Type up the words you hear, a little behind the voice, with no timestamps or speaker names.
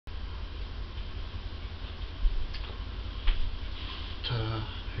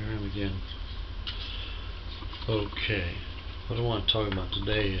Here I am again. Okay, what I want to talk about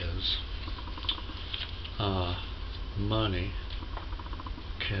today is money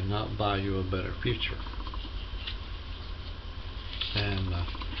cannot buy you a better future. And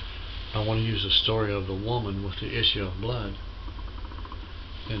I want to use the story of the woman with the issue of blood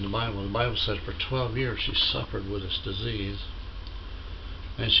in the Bible. The Bible said for 12 years she suffered with this disease,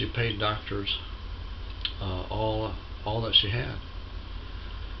 and she paid doctors all that she had,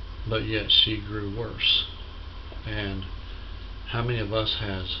 but yet she grew worse. And how many of us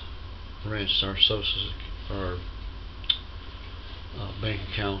has wrenched our bank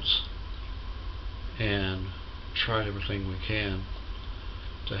accounts and tried everything we can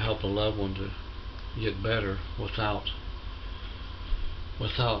to help a loved one to get better without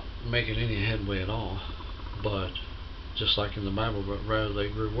making any headway at all, but just like in the Bible, but rather they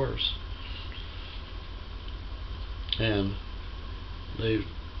grew worse. And they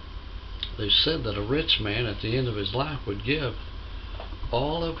said that a rich man at the end of his life would give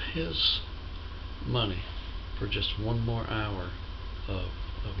all of his money for just one more hour of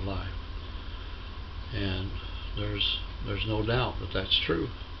life. And there's no doubt that that's true.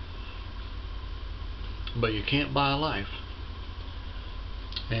 But you can't buy a life.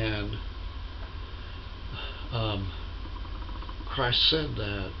 And Christ said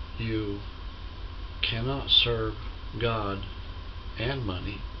that you cannot serve God and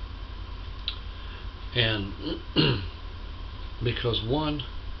money, and because one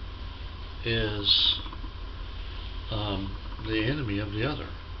is the enemy of the other,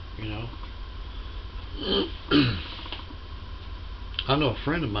 you know. I know a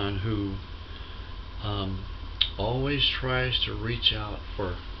friend of mine who always tries to reach out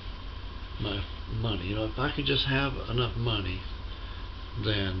for my money. You know, if I could just have enough money,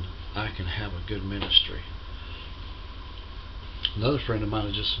 then I can have a good ministry. Another friend of mine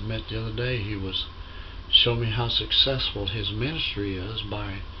I just met the other day, he was showing me how successful his ministry is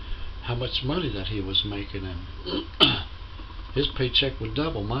by how much money that he was making, and his paycheck would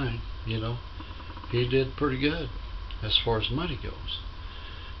double mine. You know, he did pretty good as far as money goes,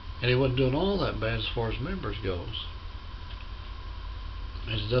 and he wasn't doing all that bad as far as members goes.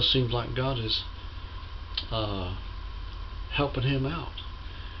 And it does seem like God is helping him out,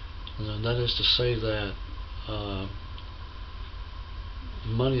 and that is to say that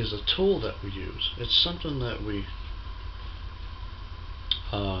money is a tool that we use. It's something that we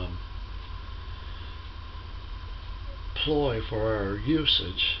ploy for our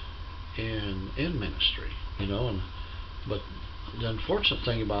usage in ministry, you know. But the unfortunate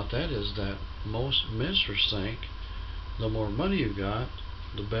thing about that is that most ministers think the more money you got,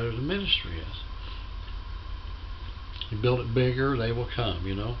 the better the ministry is. You build it bigger, they will come,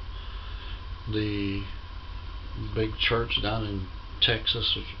 you know. The big church down in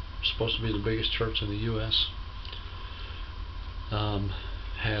Texas, which is supposed to be the biggest church in the U.S.,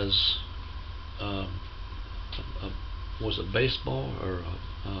 has was a baseball or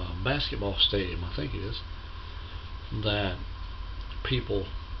a basketball stadium, I think it is, that people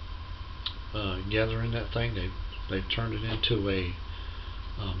gather in that thing. They've turned it into a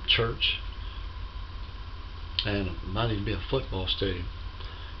church, and it might even be a football stadium,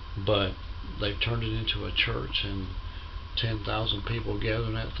 but they've turned it into a church, and 10,000 people gather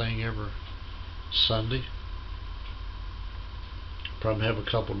in that thing every Sunday. Probably have a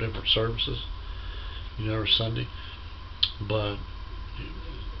couple different services, you know, every Sunday. But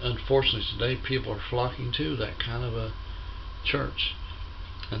unfortunately today people are flocking to that kind of a church,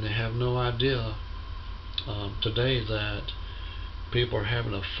 and they have no idea today that people are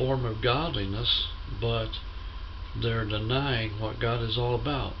having a form of godliness, but they're denying what God is all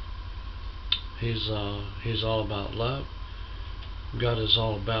about. He's all about love. God is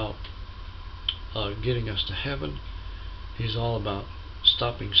all about getting us to heaven. He's all about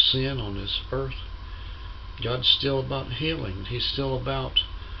stopping sin on this earth. God's still about healing. He's still about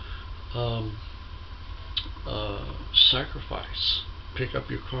sacrifice. Pick up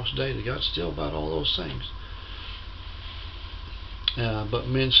your cross daily. God's still about all those things. But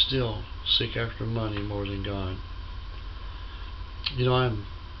men still seek after money more than God. You know, I'm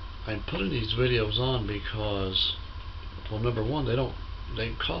putting these videos on because, well, number one,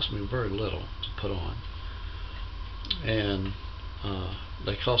 they cost me very little to put on, and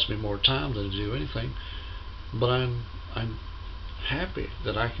they cost me more time than to do anything. But I'm happy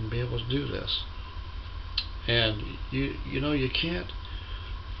that I can be able to do this. And you know, you can't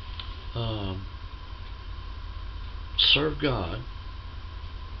serve God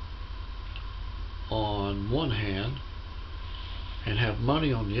on one hand and have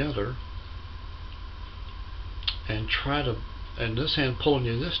money on the other, and try to and this hand pulling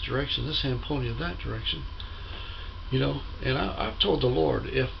you this direction, this hand pulling you that direction. You know, and I've told the Lord,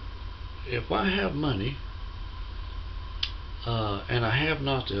 if I have money and I have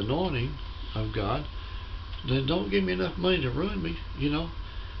not the anointing of God, then don't give me enough money to ruin me. You know,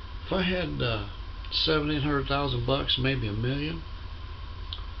 if I had $700,000-800,000, maybe $1 million,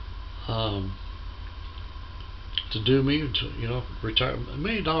 to do me, to, you know, retire. $1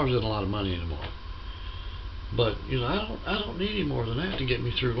 million isn't a lot of money anymore. But you know, I don't need any more than that to get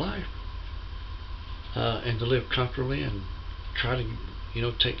me through life, and to live comfortably and try to, you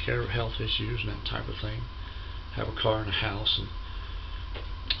know, take care of health issues and that type of thing. Have a car and a house, and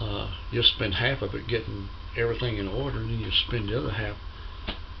you'll spend half of it getting everything in order, and then you spend the other half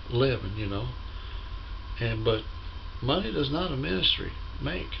living. You know, but money does not a ministry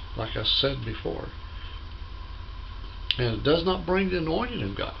make, like I said before, and it does not bring the anointing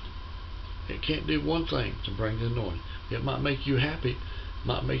of God. It can't do one thing to bring the anointing. It might make you happy,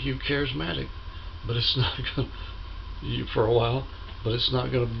 might make you charismatic, but it's not going to, you for a while, but it's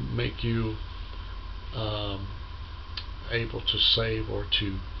not going to make you able to save or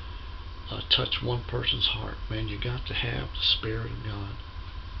to touch one person's heart. Man, you got to have the Spirit of God.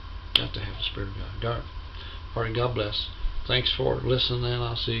 Got to have the Spirit of God. All right, God bless. Thanks for listening, and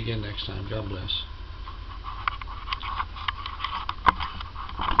I'll see you again next time. God bless.